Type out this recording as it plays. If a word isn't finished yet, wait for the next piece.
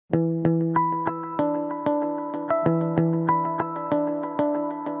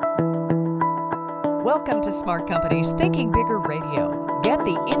Welcome to Smart Company's Thinking Bigger Radio. Get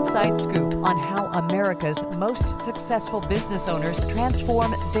the inside scoop on how America's most successful business owners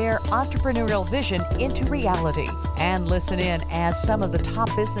transform their entrepreneurial vision into reality. And listen in as some of the top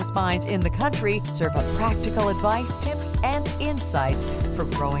business minds in the country serve up practical advice, tips, and insights for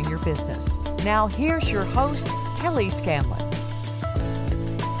growing your business. Now here's your host, Kelly Scanlon.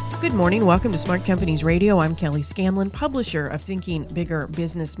 Good morning. Welcome to Smart Companies Radio. I'm Kelly Scanlon, publisher of Thinking Bigger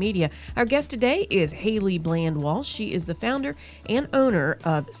Business Media. Our guest today is Haley Bland-Walsh. She is the founder and owner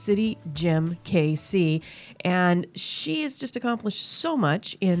of City Gym KC, and she has just accomplished so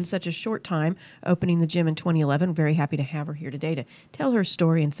much in such a short time, opening the gym in 2011. Very happy to have her here today to tell her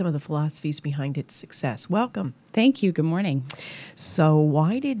story and some of the philosophies behind its success. Welcome. Thank you. Good morning. So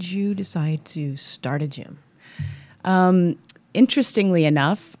why did you decide to start a gym? Interestingly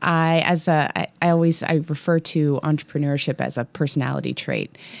enough, I refer to entrepreneurship as a personality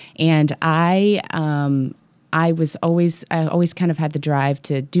trait, and I always kind of had the drive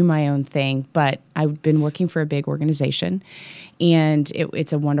to do my own thing. But I've been working for a big organization, and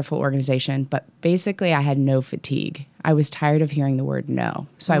it's a wonderful organization. But basically, I had no fatigue. I was tired of hearing the word no.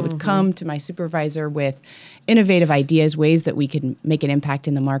 So I would come to my supervisor with innovative ideas, ways that we could make an impact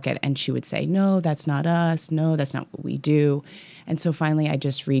in the market. And she would say, no, that's not us. No, that's not what we do. And so finally, I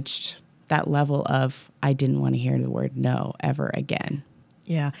just reached that level of I didn't want to hear the word no ever again.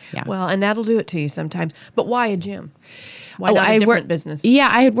 Yeah. Well, and that'll do it to you sometimes. But why a gym? Why not a different business? Yeah,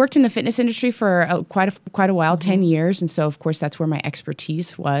 I had worked in the fitness industry for quite a while, 10 years. And so, of course, that's where my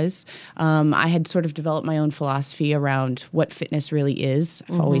expertise was. I had sort of developed my own philosophy around what fitness really is.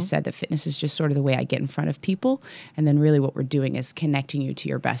 I've always said that fitness is just sort of the way I get in front of people. And then really what we're doing is connecting you to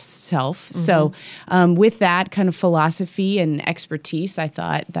your best self. So with that kind of philosophy and expertise, I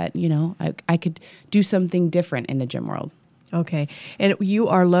thought that, I could do something different in the gym world. Okay. And you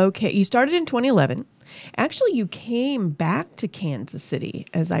are located, you started in 2011. Actually, you came back to Kansas City,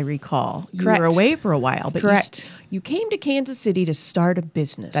 as I recall. You Correct. were away for a while, but Correct. You came to Kansas City to start a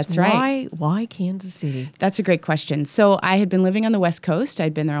business. That's right. Why Kansas City? That's a great question. So I had been living on the West Coast.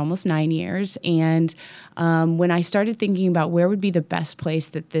 I'd been there almost 9 years. And when I started thinking about where would be the best place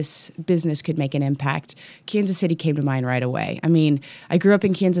that this business could make an impact, Kansas City came to mind right away. I mean, I grew up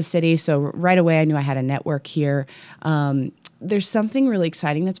in Kansas City, so right away I knew I had a network here. There's something really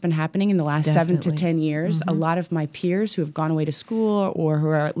exciting that's been happening in the last 7 to 10 years. A lot of my peers who have gone away to school or who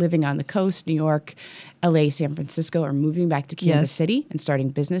are living on the coast, New York, LA, San Francisco, are moving back to Kansas City and starting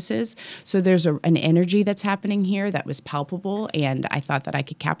businesses. So there's an energy that's happening here that was palpable, and I thought that I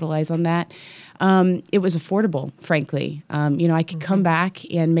could capitalize on that. It was affordable, frankly. I could come back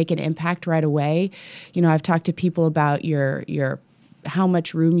and make an impact right away. I've talked to people about your how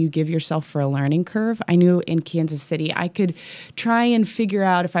much room you give yourself for a learning curve. I knew in Kansas City I could try and figure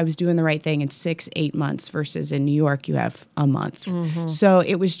out if I was doing the right thing in 6-8 months versus in New York you have a month. So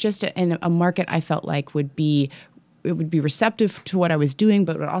it was just a market I felt like would be receptive to what I was doing,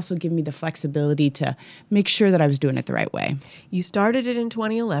 but would also give me the flexibility to make sure that I was doing it the right way. You started it in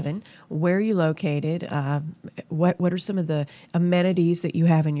 2011. Where are you located? What are some of the amenities that you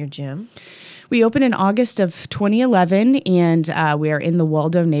have in your gym? We opened in August of 2011, and we are in the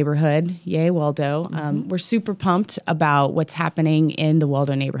Waldo neighborhood. Yay, Waldo. We're super pumped about what's happening in the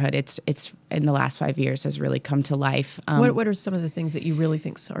Waldo neighborhood. It's in the last 5 years has really come to life. What are some of the things that you really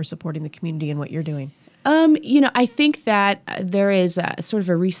think are supporting the community and what you're doing? I think that there is sort of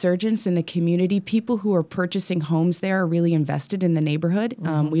a resurgence in the community. People who are purchasing homes there are really invested in the neighborhood.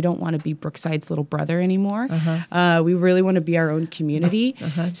 We don't want to be Brookside's little brother anymore. We really want to be our own community.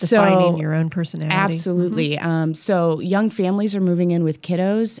 Defining your own personality. Absolutely. So young families are moving in with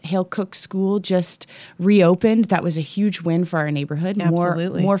kiddos. Hale Cook School just reopened. That was a huge win for our neighborhood.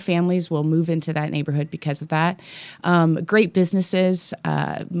 Absolutely. More families will move into that neighborhood because of that. Great businesses,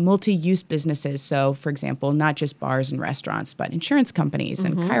 multi-use businesses. So, for example, not just bars and restaurants, but insurance companies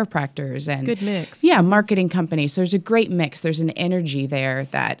and chiropractors and good mix. Yeah, marketing companies. So there's a great mix. There's an energy there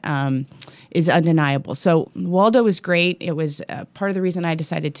that is undeniable. So Waldo was great. It was part of the reason I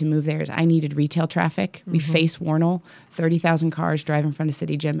decided to move there is I needed retail traffic. We face Warnell, 30,000 cars drive in front of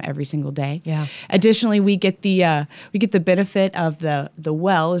City Gym every single day. Yeah. Additionally, we get the benefit of the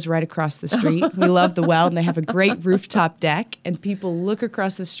well is right across the street. We love the well, and they have a great rooftop deck, and people look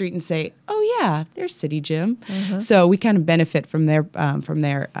across the street and say, "Oh yeah, there's City Gym." So we kind of benefit from their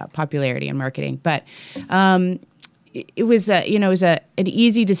popularity and marketing. But it was an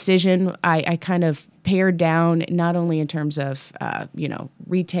easy decision. I kind of pared down, not only in terms of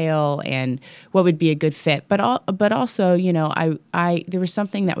retail and what would be a good fit, but also there was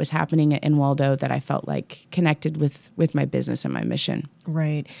something that was happening in Waldo that I felt like connected with my business and my mission.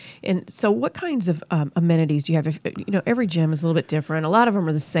 Right. And so what kinds of amenities do you have? Every gym is a little bit different. A lot of them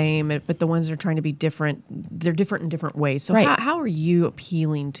are the same, but the ones that are trying to be different, they're different in different ways. So right. how are you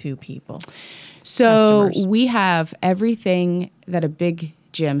appealing to people? So customers? We have everything that a big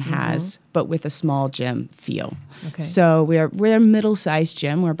gym has, but with a small gym feel. Okay. So we're a middle-sized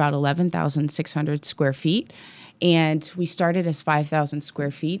gym. We're about 11,600 square feet. And we started as 5,000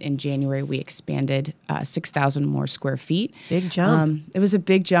 square feet. In January, we expanded 6,000 more square feet. Big jump. It was a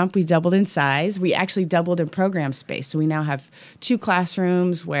big jump. We doubled in size. We actually doubled in program space. So we now have 2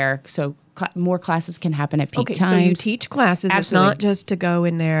 classrooms where more classes can happen at peak times. So you teach classes. Absolutely. It's not just to go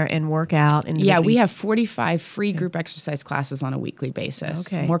in there and work out. And Yeah, we have 45 free group exercise classes on a weekly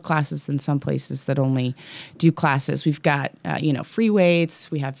basis. Okay. More classes than some places that only do classes. We've got, free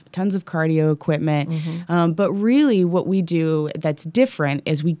weights. We have tons of cardio equipment. But really what we do that's different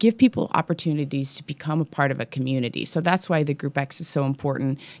is we give people opportunities to become a part of a community. So that's why the Group X is so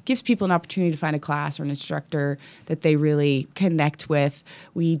important. It gives people an opportunity to find a class or an instructor that they really connect with.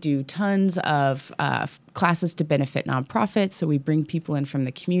 We do tons of classes to benefit nonprofits. So we bring people in from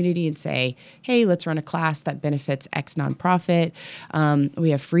the community and say, hey, let's run a class that benefits X nonprofit.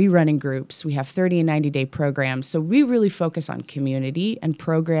 We have free running groups. We have 30 and 90-day programs. So we really focus on community and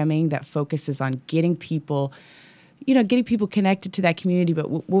programming that focuses on getting people connected to that community. But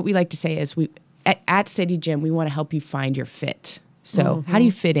what we like to say is at City Gym, we want to help you find your fit. So how do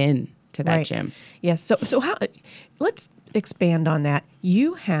you fit in to that gym? Yes. So how? Let's expand on that.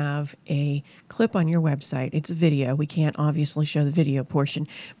 You have a clip on your website. It's a video. We can't obviously show the video portion,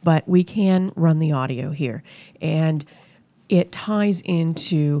 but we can run the audio here. And it ties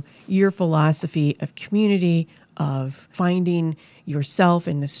into your philosophy of community, of finding yourself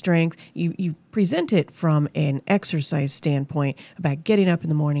and the strength. You present it from an exercise standpoint about getting up in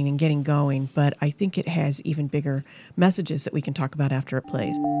the morning and getting going, but I think it has even bigger messages that we can talk about after it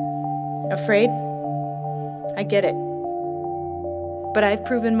plays. Afraid? I get it. But I've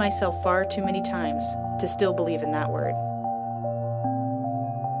proven myself far too many times to still believe in that word.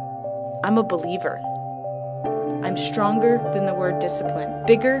 I'm a believer. I'm stronger than the word discipline,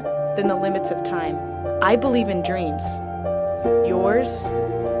 bigger than the limits of time. I believe in dreams, yours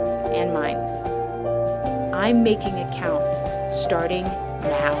and mine. I'm making it count, starting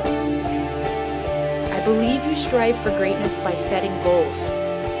now. I believe you strive for greatness by setting goals.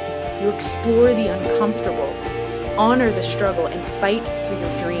 You explore the uncomfortable, honor the struggle, and fight for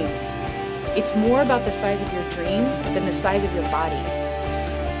your dreams. It's more about the size of your dreams than the size of your body.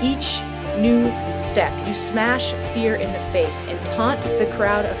 Each new step, you smash fear in the face and taunt the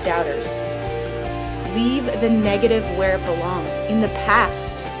crowd of doubters. Leave the negative where it belongs, in the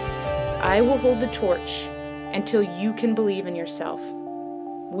past. I will hold the torch until you can believe in yourself.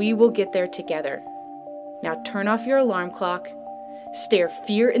 We will get there together. Now turn off your alarm clock, stare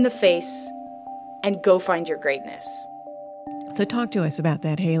fear in the face, and go find your greatness. So talk to us about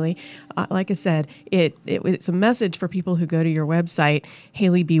that, Haley. Like I said, it's a message for people who go to your website,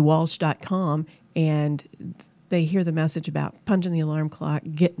 HaleyBWalsh.com, and they hear the message about punching the alarm clock,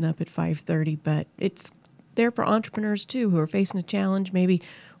 getting up at 5:30, but it's there for entrepreneurs too who are facing a challenge, maybe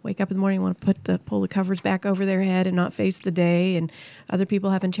wake up in the morning and want to pull the covers back over their head and not face the day, and other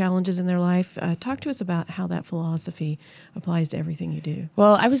people having challenges in their life. Talk to us about how that philosophy applies to everything you do.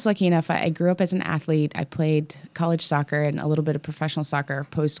 Well, I was lucky enough. I grew up as an athlete. I played college soccer and a little bit of professional soccer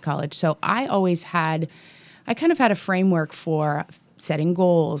post-college. So I kind of had a framework for setting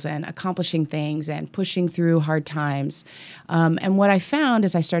goals and accomplishing things and pushing through hard times. And what I found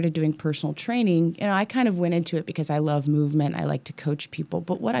as I started doing personal training, I kind of went into it because I love movement. I like to coach people.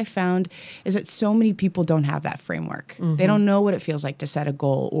 But what I found is that so many people don't have that framework. Mm-hmm. They don't know what it feels like to set a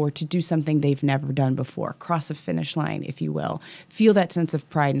goal or to do something they've never done before, cross a finish line, if you will, feel that sense of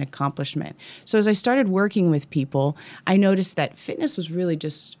pride and accomplishment. So as I started working with people, I noticed that fitness was really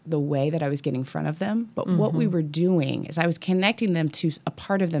just the way that I was getting in front of them. But what we were doing is I was connecting them to a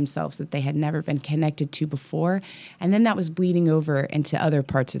part of themselves that they had never been connected to before. And then that was bleeding over into other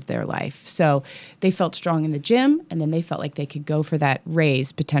parts of their life. So they felt strong in the gym, and then they felt like they could go for that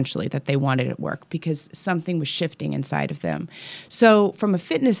raise potentially that they wanted at work because something was shifting inside of them. So from a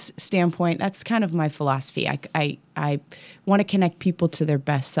fitness standpoint, that's kind of my philosophy. I want to connect people to their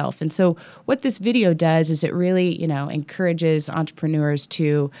best self. And so what this video does is it really, encourages entrepreneurs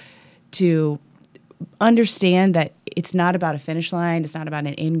to understand that it's not about a finish line, it's not about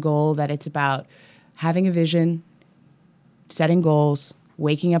an end goal, that it's about having a vision, setting goals,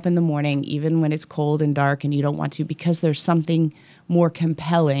 waking up in the morning, even when it's cold and dark and you don't want to, because there's something more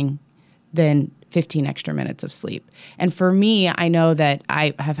compelling than 15 extra minutes of sleep. And for me, I know that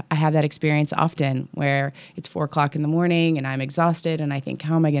I have that experience often where it's 4 o'clock in the morning and I'm exhausted and I think,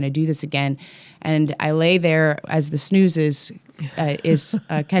 how am I going to do this again? And I lay there as the snooze is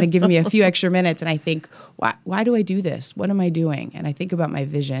kind of giving me a few extra minutes, and I think, why do I do this? What am I doing? And I think about my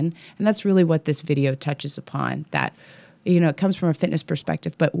vision, and that's really what this video touches upon, that it comes from a fitness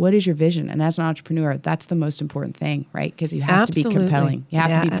perspective, but what is your vision? And as an entrepreneur, that's the most important thing, right? Because you have to be compelling. You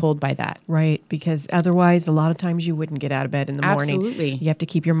have to be pulled by that. Right, because otherwise, a lot of times you wouldn't get out of bed in the morning. Absolutely. You have to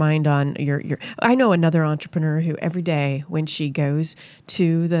keep your mind on your. I know another entrepreneur who every day when she goes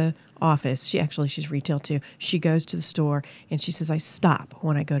to the office, she's retail too, she goes to the store and she says, I stop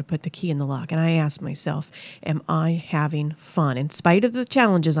when I go to put the key in the lock. And I ask myself, am I having fun? In spite of the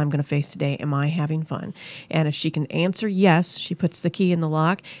challenges I'm going to face today, am I having fun? And if she can answer yes, she puts the key in the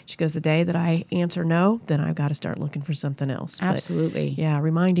lock. She goes, the day that I answer no, then I've got to start looking for something else. Absolutely. But,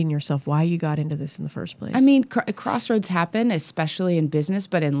 reminding yourself why you got into this in the first place. I mean, crossroads happen, especially in business,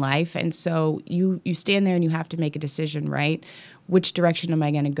 but in life. And so you stand there and you have to make a decision, right? Which direction am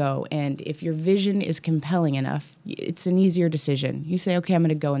I going to go? And if your vision is compelling enough, it's an easier decision. You say, okay, I'm going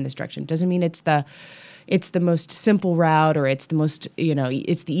to go in this direction. Doesn't mean it's the most simple route or it's the most,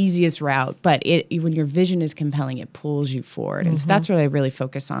 it's the easiest route. But when your vision is compelling, it pulls you forward. And so that's what I really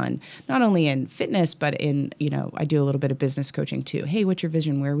focus on, not only in fitness, but in, I do a little bit of business coaching too. Hey, what's your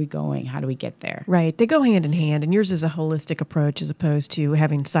vision? Where are we going? How do we get there? Right. They go hand in hand. And yours is a holistic approach as opposed to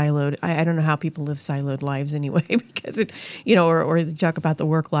having siloed. I don't know how people live siloed lives anyway, because or they talk about the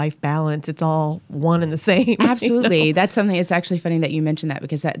work-life balance. It's all one and the same. Absolutely. That's something, it's actually funny that you mentioned that,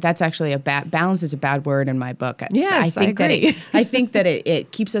 because that's actually balance is a bad word in my book. Yes, I agree. I think that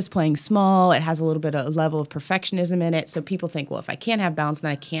it keeps us playing small. It has a little bit of a level of perfectionism in it. So people think, well, if I can't have balance,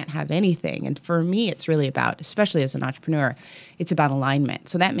 then I can't have anything. And for me, it's really about, especially as an entrepreneur, it's about alignment.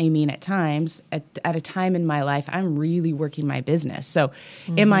 So that may mean at times, at a time in my life, I'm really working my business. So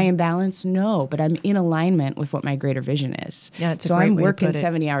am I in balance? No, but I'm in alignment with what my greater vision is. Yeah, it's so a great I'm way to working put it.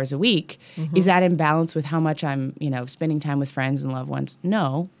 70 hours a week. Is that in balance with how much I'm, spending time with friends and loved ones?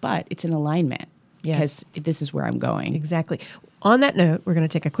 No, but it's in alignment. Yes. Because this is where I'm going. Exactly. On that note, we're going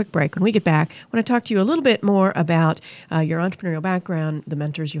to take a quick break. When we get back, I want to talk to you a little bit more about your entrepreneurial background, the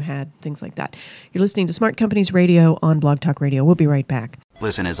mentors you had, things like that. You're listening to Smart Companies Radio on Blog Talk Radio. We'll be right back.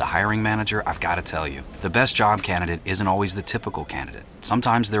 Listen, as a hiring manager, I've got to tell you, the best job candidate isn't always the typical candidate.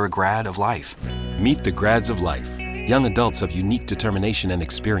 Sometimes they're a grad of life. Meet the grads of life. Young adults of unique determination and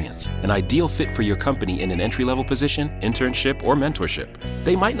experience, an ideal fit for your company in an entry-level position, internship, or mentorship.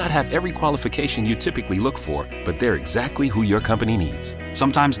 They might not have every qualification you typically look for, but they're exactly who your company needs.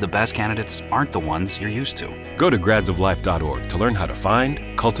 Sometimes the best candidates aren't the ones you're used to. Go to gradsoflife.org to learn how to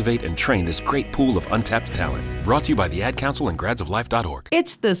find, cultivate, and train this great pool of untapped talent. Brought to you by the Ad Council and gradsoflife.org.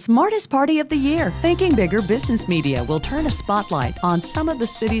 It's the smartest party of the year. Thinking Bigger Business Media will turn a spotlight on some of the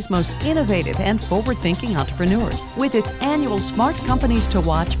city's most innovative and forward-thinking entrepreneurs with its annual Smart Companies to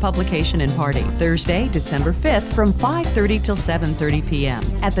Watch publication and party, Thursday, December 5th from 5:30 till 7:30 p.m.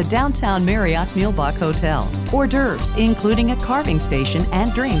 at the downtown Marriott Muehlbach Hotel. Hors d'oeuvres, including a carving station,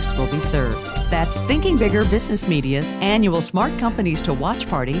 and drinks will be served. That's Thinking Bigger Business Media's annual Smart Companies to Watch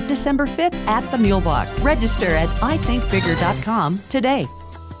party, December 5th at the Muehlbach. Register at ithinkbigger.com today.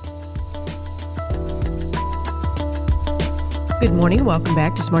 Good morning. Welcome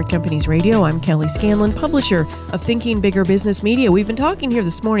back to Smart Companies Radio. I'm Kelly Scanlon, publisher of Thinking Bigger Business Media. We've been talking here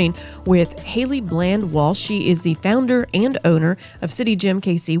this morning with Haley Bland Walsh. She is the founder and owner of City Gym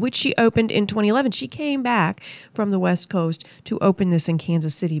KC, which she opened in 2011. She came back from the West Coast to open this in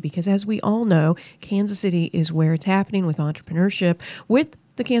Kansas City because, as we all know, Kansas City is where it's happening with entrepreneurship, with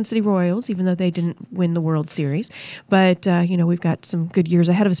the Kansas City Royals, even though they didn't win the World Series. But, we've got some good years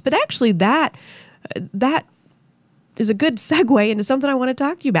ahead of us. But actually, that is a good segue into something I want to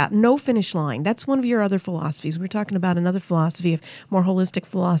talk to you about. No finish line. That's one of your other philosophies. We were talking about another philosophy, of more holistic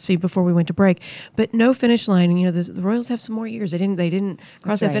philosophy, before we went to break. But no finish line. And the Royals have some more years. They didn't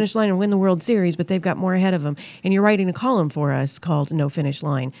cross that finish line and win the World Series, but they've got more ahead of them. And you're writing a column for us called No Finish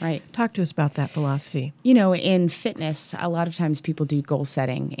Line. Right. Talk to us about that philosophy. In fitness, a lot of times people do goal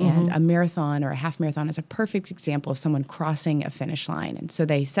setting, and a marathon or a half marathon is a perfect example of someone crossing a finish line. And so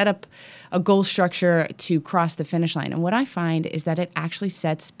they set up a goal structure to cross the finish line. And what I find is that it actually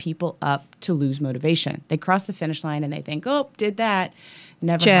sets people up to lose motivation. They cross the finish line and they think, oh, did that.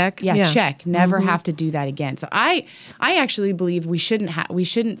 Never check. Check. Never have to do that again. So I actually believe we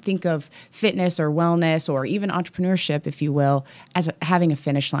shouldn't think of fitness or wellness or even entrepreneurship, if you will, as having a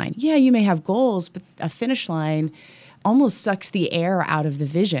finish line. Yeah, you may have goals, but a finish line almost sucks the air out of the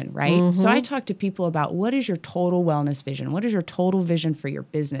vision, right? So I talk to people about what is your total wellness vision? What is your total vision for your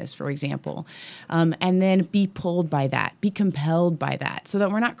business, for example? And then be pulled by that, be compelled by that, so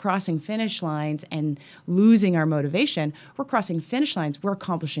that we're not crossing finish lines and losing our motivation. We're crossing finish lines. We're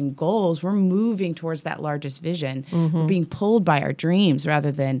accomplishing goals. We're moving towards that largest vision. We're being pulled by our dreams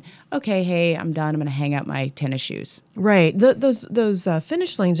rather than, okay, hey, I'm done. I'm going to hang out my tennis shoes. Right. Those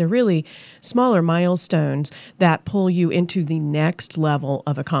finish lines are really smaller milestones that pull you into the next level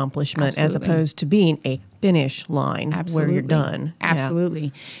of accomplishment as opposed to being a finish line where you're done.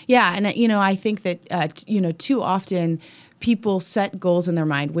 Absolutely. Yeah. And, I think that, too often people set goals in their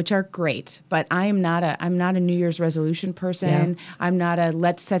mind, which are great, but I'm not a New Year's resolution person. Yeah. I'm not a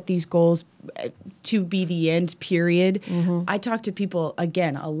let's set these goals to be the end, period. I talk to people,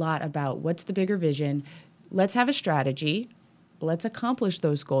 again, a lot about what's the bigger vision. Let's have a strategy. Let's accomplish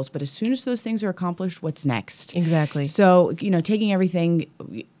those goals. But as soon as those things are accomplished, what's next? Exactly. So, taking everything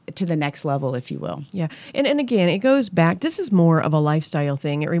to the next level, if you will. Yeah. And again, it goes back. This is more of a lifestyle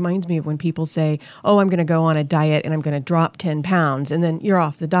thing. It reminds me of when people say, oh, I'm going to go on a diet and I'm going to drop 10 pounds and then you're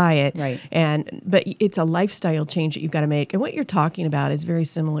off the diet. Right. But it's a lifestyle change that you've got to make. And what you're talking about is very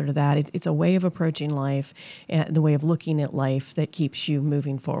similar to that. It's a way of approaching life and the way of looking at life that keeps you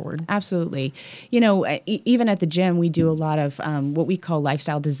moving forward. Absolutely. Even at the gym, we do a lot of what we call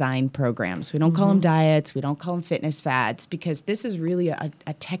lifestyle design programs. We don't call them diets. We don't call them fitness fads, because this is really a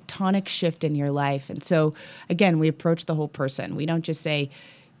tectonic shift in your life. And so, again, we approach the whole person. We don't just say,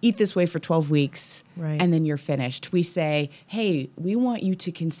 eat this way for 12 weeks and then you're finished. We say, hey, we want you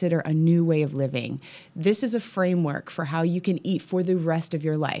to consider a new way of living. This is a framework for how you can eat for the rest of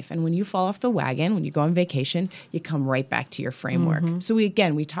your life. And when you fall off the wagon, when you go on vacation, you come right back to your framework. So we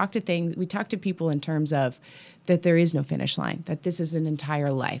talk to people in terms of that there is no finish line, that this is an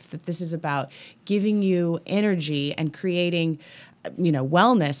entire life, that this is about giving you energy and creating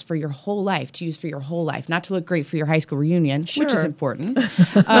wellness for your whole life, to use for your whole life, not to look great for your high school reunion, which is important.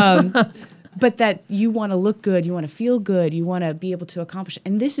 But that you want to look good, you want to feel good, you want to be able to accomplish.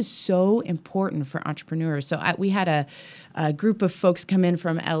 And this is so important for entrepreneurs. So we had a group of folks come in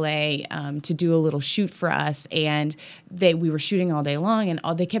from LA to do a little shoot for us, and we were shooting all day long, and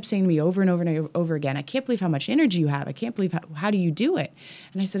they kept saying to me over and over and over again, I can't believe how much energy you have. I can't believe how do you do it?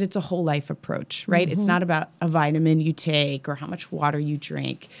 And I said, it's a whole life approach, right? It's not about a vitamin you take or how much water you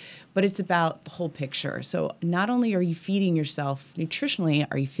drink, but it's about the whole picture. So not only are you feeding yourself nutritionally,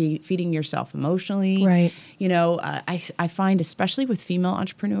 are you feeding yourself emotionally? Right. I find, especially with female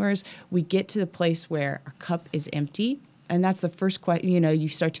entrepreneurs, we get to the place where our cup is empty. And that's the first question. You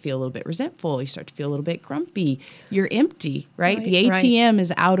start to feel a little bit resentful. You start to feel a little bit grumpy. You're empty, right? The ATM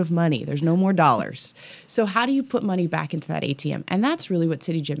is out of money. There's no more dollars. So how do you put money back into that ATM? And that's really what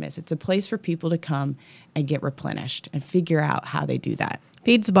City Gym is. It's a place for people to come and get replenished and figure out how they do that.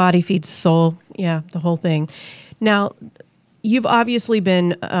 Feeds the body, feeds the soul. Yeah, the whole thing. Now, you've obviously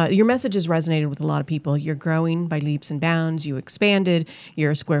been, your message has resonated with a lot of people. You're growing by leaps and bounds. You expanded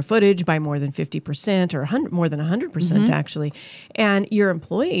your square footage by more than 50% or more than 100% actually. And your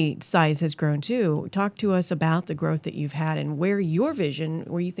employee size has grown too. Talk to us about the growth that you've had and where you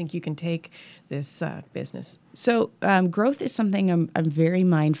think you can take this business. So growth is something I'm very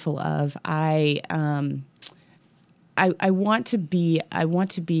mindful of. I don't want to be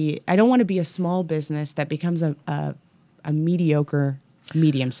a small business that becomes a mediocre,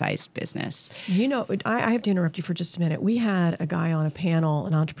 medium-sized business. I have to interrupt you for just a minute. We had a guy on an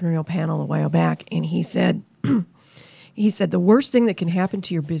entrepreneurial panel a while back, and he said, the worst thing that can happen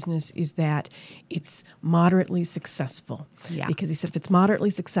to your business is that it's moderately successful. Yeah. Because he said if it's moderately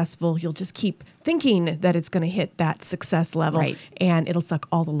successful, you'll just keep thinking that it's going to hit that success level, and it'll suck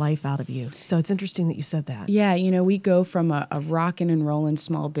all the life out of you. So it's interesting that you said that. Yeah, we go from a rockin' and rollin'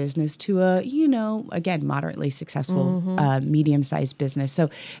 small business to again, moderately successful, medium-sized business. So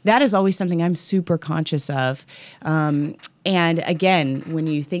that is always something I'm super conscious of. And again, when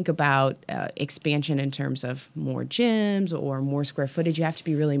you think about expansion in terms of more gyms or more square footage, you have to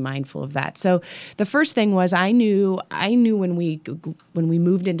be really mindful of that. So the first thing was I knew when we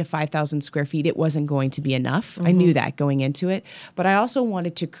moved into 5,000 square feet, it wasn't going to be enough. I knew that going into it. But I also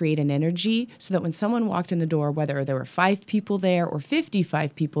wanted to create an energy so that when someone walked in the door, whether there were 5 people there or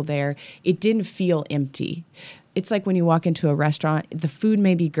 55 people there, it didn't feel empty. it's like when you walk into a restaurant, the food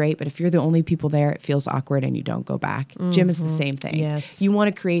may be great, but if you're the only people there, it feels awkward and you don't go back. Gym is the same thing. Yes. You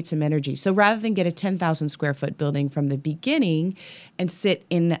want to create some energy. So rather than get a 10,000 square foot building from the beginning and sit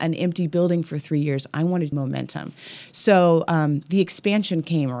in an empty building for 3 years, I wanted momentum. So the expansion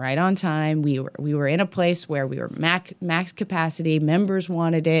came right on time. We were in a place where we were max capacity. Members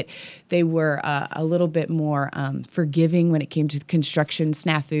wanted it. They were a little bit more forgiving when it came to construction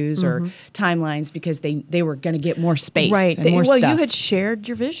snafus or timelines because they were going to get more space and more stuff. You had shared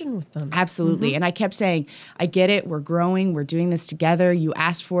your vision with them. Absolutely. And I kept saying, I get it. We're growing. We're doing this together. You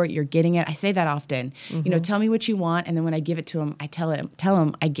asked for it. You're getting it. I say that often. Tell me what you want. And then when I give it to them, I tell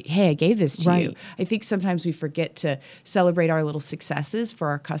them, hey, I gave this to you. I think sometimes we forget to celebrate our little successes for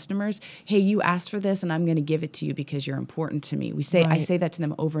our customers. Hey, you asked for this and I'm going to give it to you because you're important to me. I say that to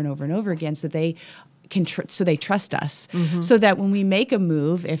them over and over and over again so they so they trust us, so that when we make a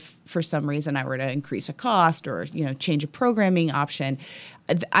move, if for some reason I were to increase a cost or change a programming option,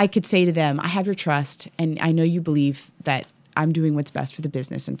 I could say to them, I have your trust and I know you believe that I'm doing what's best for the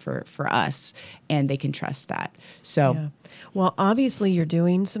business and for us, and they can trust that. So, yeah. Well, obviously you're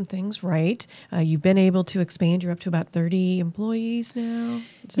doing some things right. You've been able to expand. You're up to about 30 employees now.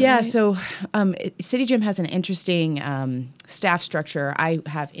 Yeah. Right? So, City Gym has an interesting staff structure. I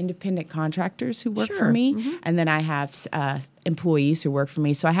have independent contractors who work for me, and then I have employees who work for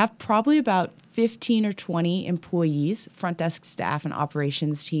me. So I have probably about 15 or 20 employees, front desk staff and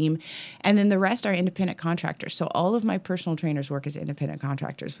operations team, and then the rest are independent contractors. So all of my personal trainers work as independent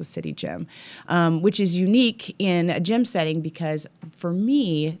contractors with City Gym, which is unique in a gym setting because for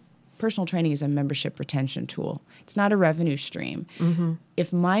me, personal training is a membership retention tool. It's not a revenue stream.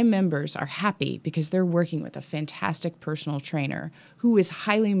 If my members are happy because they're working with a fantastic personal trainer who is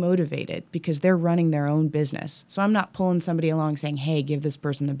highly motivated because they're running their own business. So I'm not pulling somebody along saying, hey, give this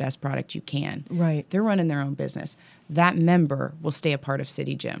person the best product you can. Right. They're running their own business. That member will stay a part of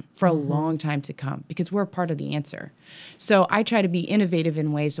City Gym for a long time to come because we're a part of the answer. So I try to be innovative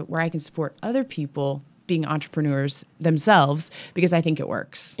in ways where I can support other people being entrepreneurs themselves because I think it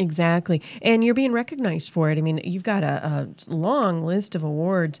works. Exactly. And you're being recognized for it. I mean, you've got a long list of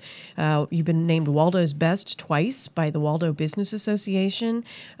awards. You've been named Waldo's Best twice by the Waldo Business Association.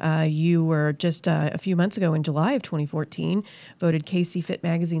 You were just a few months ago in July of 2014 voted Casey Fit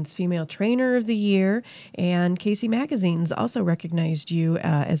Magazine's Female Trainer of the Year. And Casey Magazine's also recognized you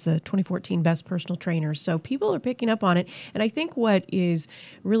as a 2014 Best Personal Trainer. So people are picking up on it. And I think what is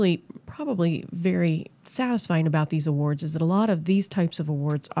really probably very satisfying about these awards is that a lot of these types of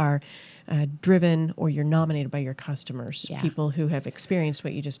awards are driven or you're nominated by your customers, people who have experienced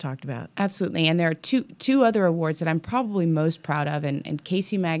what you just talked about. Absolutely. And there are two other awards that I'm probably most proud of. And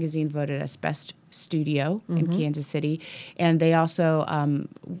Casey Magazine voted us Best Studio in Kansas City. And they also,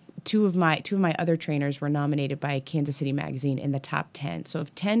 two of my other trainers were nominated by Kansas City Magazine in the top 10. So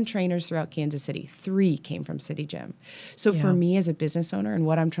of 10 trainers throughout Kansas City, 3 came from City Gym. So for me as a business owner and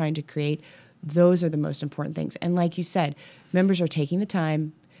what I'm trying to create, those are the most important things. And like you said, members are taking the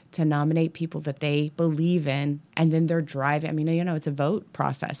time to nominate people that they believe in, and then they're driving. I mean, it's a vote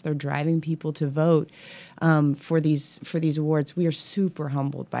process. They're driving people to vote for these awards. We are super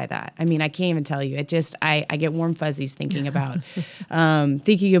humbled by that. I mean, I can't even tell you. It just I get warm fuzzies thinking about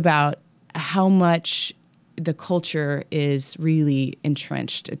how much the culture is really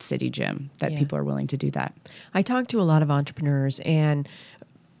entrenched at City Gym, that people are willing to do that. I talk to a lot of entrepreneurs, and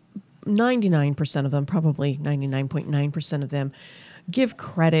 99% of them, probably 99.9% of them, give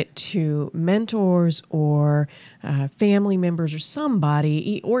credit to mentors or family members or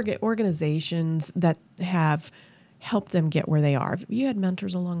somebody, organizations that have helped them get where they are. Have you had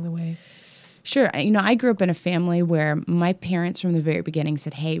mentors along the way? Sure. I grew up in a family where my parents from the very beginning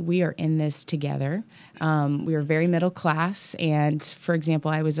said, hey, we are in this together. We were very middle class. And for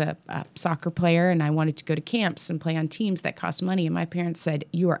example, I was a soccer player and I wanted to go to camps and play on teams that cost money. And my parents said,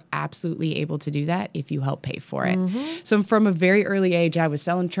 you are absolutely able to do that if you help pay for it. So from a very early age, I was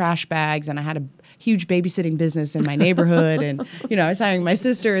selling trash bags and I had a huge babysitting business in my neighborhood. And, I was hiring my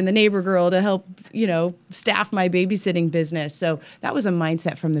sister and the neighbor girl to help, staff my babysitting business. So that was a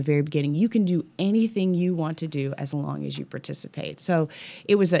mindset from the very beginning. You can do anything you want to do as long as you participate. So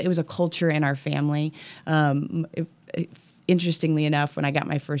it was a culture in our family. Interestingly enough, when I got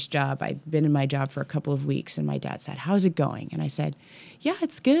my first job, I'd been in my job for a couple of weeks, and my dad said, how's it going? And I said, yeah,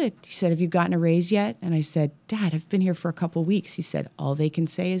 it's good. He said, have you gotten a raise yet? And I said, Dad, I've been here for a couple weeks. He said, all they can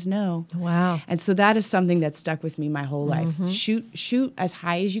say is no. Wow. And so that is something that stuck with me my whole life. Shoot as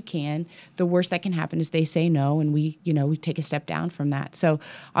high as you can. The worst that can happen is they say no, and we take a step down from that. So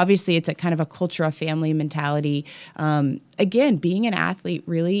obviously it's a kind of a culture of family mentality. Again, being an athlete,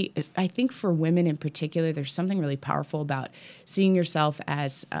 really, I think for women in particular, there's something really powerful about seeing yourself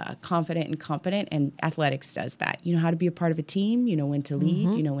as confident and competent, and athletics does that. You know how to be a part of a team, you know when to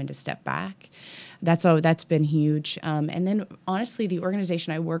lead, you know when to step back. That's been huge. And then, honestly, the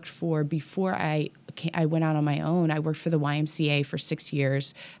organization I worked for before I went out on my own, I worked for the YMCA for 6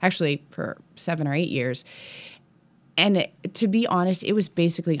 years, actually for 7 or 8 years. And to be honest, it was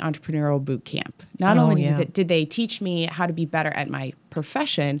basically entrepreneurial boot camp. Not only did they teach me how to be better at my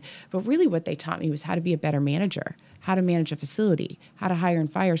profession, but really what they taught me was how to be a better manager, how to manage a facility, how to hire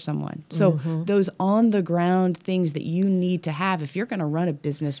and fire someone. So those on-the-ground things that you need to have if you're going to run a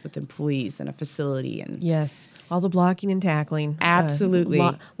business with employees and a facility. And yes, all the blocking and tackling. Absolutely.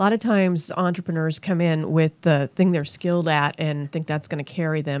 A lot of times entrepreneurs come in with the thing they're skilled at and think that's going to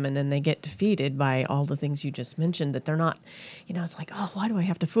carry them, and then they get defeated by all the things you just mentioned that they're not, it's like, oh, why do I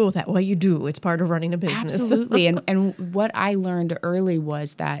have to fool with that? Well, you do. It's part of running a business. Absolutely. and what I learned early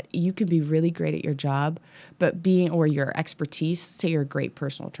was that you can be really great at your job, but or your expertise, say you're a great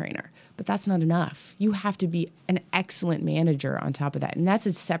personal trainer, but that's not enough. You have to be an excellent manager on top of that. And that's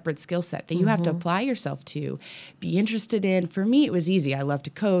a separate skill set that you have to apply yourself to, be interested in. For me, it was easy. I love to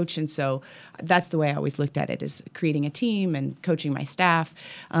coach. And so that's the way I always looked at it, is creating a team and coaching my staff.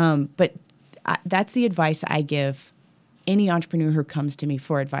 But that's the advice I give any entrepreneur who comes to me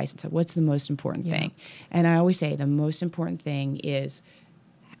for advice and says, what's the most important thing? And I always say the most important thing is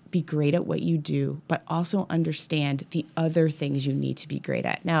be great at what you do, but also understand the other things you need to be great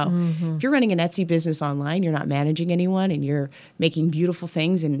at. Now, if you're running an Etsy business online, you're not managing anyone, and you're making beautiful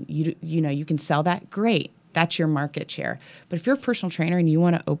things, and you can sell that, great. That's your market share. But if you're a personal trainer and you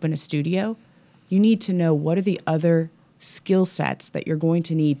want to open a studio, you need to know what are the other skill sets that you're going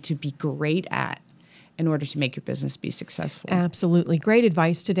to need to be great at in order to make your business be successful. Absolutely. Great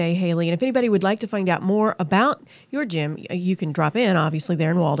advice today, Haley. And if anybody would like to find out more about your gym, you can drop in, obviously,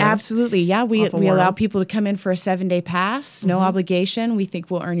 there in Waldorf. Absolutely. Yeah, we allow people to come in for a 7-day pass, no obligation. We think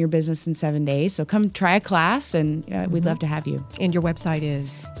we'll earn your business in 7 days. So come try a class, and we'd love to have you. And your website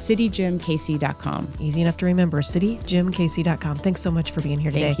is? citygymkc.com. Easy enough to remember, citygymkc.com. Thanks so much for being here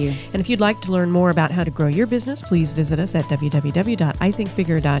today. Thank you. And if you'd like to learn more about how to grow your business, please visit us at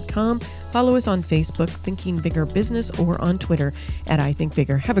www.ithinkbigger.com. Follow us on Facebook, Thinking Bigger Business, or on Twitter at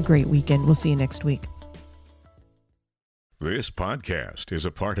iThinkBigger. Have a great weekend. We'll see you next week. This podcast is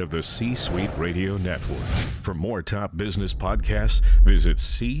a part of the C-Suite Radio Network. For more top business podcasts, visit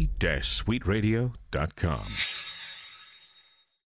c-suiteradio.com.